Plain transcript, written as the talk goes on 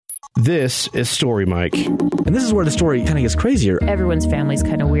This is Story Mike. And this is where the story kind of gets crazier. Everyone's family's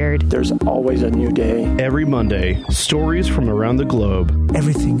kind of weird. There's always a new day. Every Monday, stories from around the globe.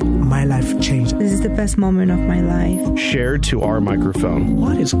 Everything in my life changed. This is the best moment of my life. Shared to our microphone.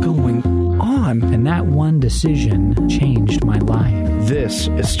 What is going on? And that one decision changed my life. This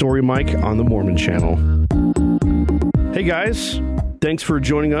is Story Mike on the Mormon Channel. Hey guys, thanks for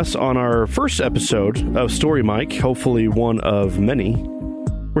joining us on our first episode of Story Mike, hopefully one of many.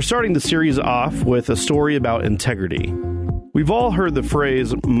 We're starting the series off with a story about integrity. We've all heard the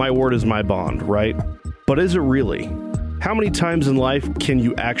phrase, my word is my bond, right? But is it really? How many times in life can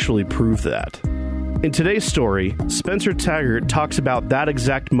you actually prove that? In today's story, Spencer Taggart talks about that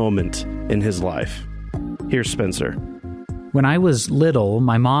exact moment in his life. Here's Spencer. When I was little,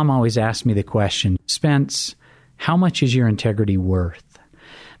 my mom always asked me the question, Spence, how much is your integrity worth?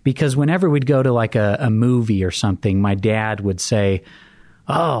 Because whenever we'd go to like a movie or something, my dad would say,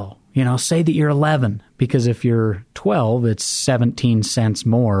 say that you're 11, because if you're 12, it's 17 cents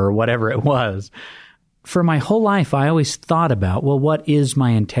more or whatever it was. For my whole life, I always thought about, well, what is my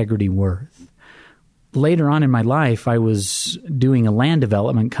integrity worth? Later on in my life, I was doing a land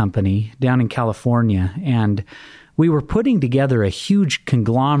development company down in California, and we were putting together a huge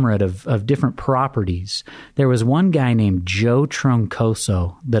conglomerate of different properties. There was one guy named Joe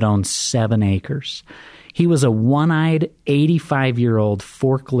Troncoso that owned 7 acres. He was a one-eyed, 85-year-old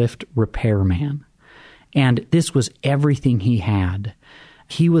forklift repairman, and this was everything he had.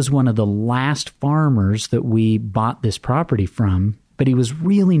 He was one of the last farmers that we bought this property from, but he was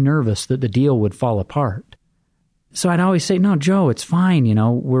really nervous that the deal would fall apart. So I'd always say, no, Joe, it's fine.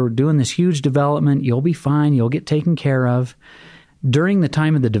 We're doing this huge development. You'll be fine. You'll get taken care of. During the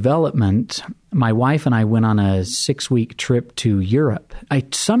time of the development, my wife and I went on a 6-week trip to Europe. I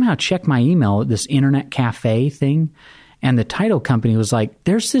somehow checked my email at this internet cafe thing, and the title company was like,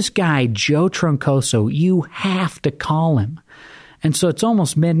 there's this guy, Joe Troncoso. You have to call him. And so it's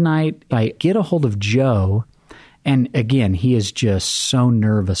almost midnight. I get a hold of Joe, and again, he is just so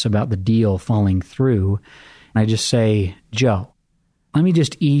nervous about the deal falling through. And I just say, Joe, let me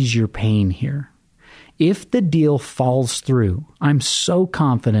just ease your pain here. If the deal falls through, I'm so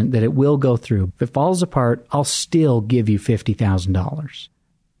confident that it will go through. If it falls apart, I'll still give you $50,000.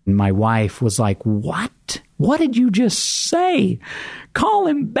 And my wife was like, what? What did you just say? Call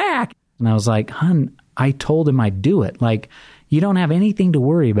him back. And I was like, hon, I told him I'd do it. Like, you don't have anything to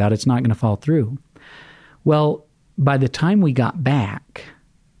worry about. It's not going to fall through. Well, by the time we got back,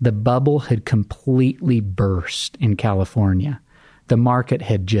 the bubble had completely burst in California. The market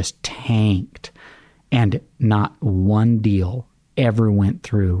had just tanked. And not one deal ever went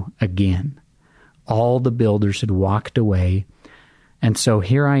through again. All the builders had walked away. And so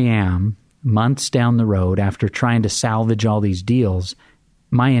here I am, months down the road, after trying to salvage all these deals,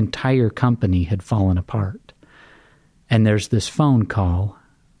 my entire company had fallen apart. And there's this phone call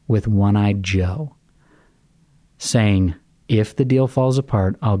with One-Eyed Joe saying, if the deal falls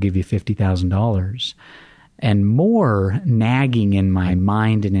apart, I'll give you $50,000. And more nagging in my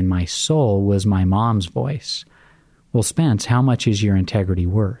mind and in my soul was my mom's voice. Well, Spence, how much is your integrity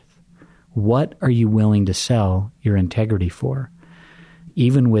worth? What are you willing to sell your integrity for?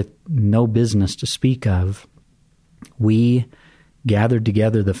 Even with no business to speak of, we gathered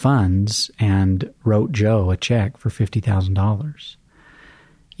together the funds and wrote Joe a check for $50,000.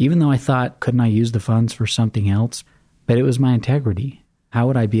 Even though I thought, couldn't I use the funds for something else? But it was my integrity. How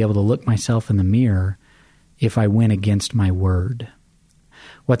would I be able to look myself in the mirror if I went against my word?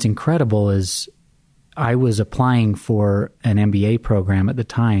 What's incredible is I was applying for an MBA program at the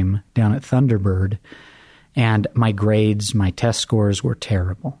time down at Thunderbird, and my grades, my test scores were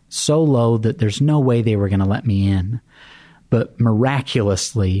terrible. So low that there's no way they were going to let me in. But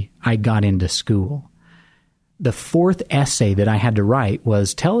miraculously, I got into school. The 4th essay that I had to write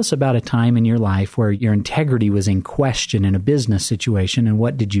was, tell us about a time in your life where your integrity was in question in a business situation, and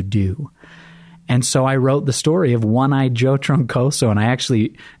what did you do? And so I wrote the story of One-Eyed Joe Troncoso, and I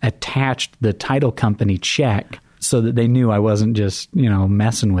actually attached the title company check so that they knew I wasn't just,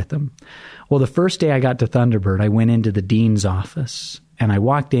 messing with them. Well, the first day I got to Thunderbird, I went into the dean's office, and I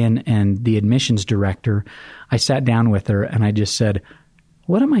walked in, and the admissions director, I sat down with her, and I just said,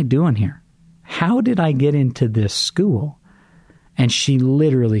 what am I doing here? How did I get into this school? And she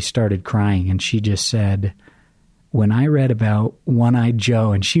literally started crying, and she just said, when I read about One-Eyed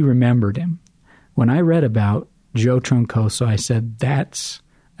Joe, and she remembered him, when I read about Joe Troncoso, I said, that's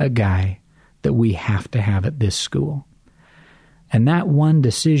a guy that we have to have at this school. And that one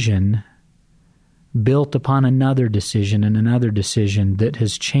decision built upon another decision and another decision that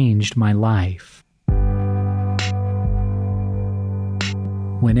has changed my life.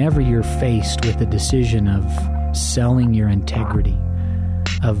 whenever you're faced with a decision of selling your integrity,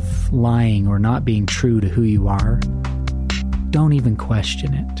 of lying or not being true to who you are, don't even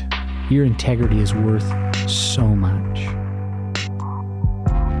question it. Your integrity is worth so much.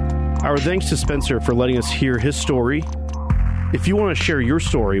 Our thanks to Spencer for letting us hear his story. If you want to share your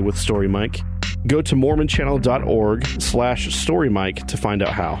story with Story Mike, go to mormonchannel.org/storymike to find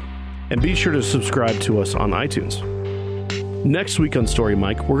out how. And be sure to subscribe to us on iTunes. Next week on Story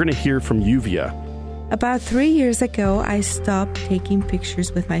Mike, we're going to hear from Yuvia. About 3 years ago, I stopped taking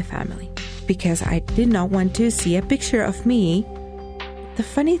pictures with my family because I did not want to see a picture of me. The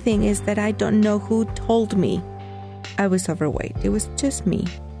funny thing is that I don't know who told me I was overweight. It was just me.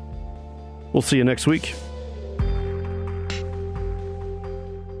 We'll see you next week.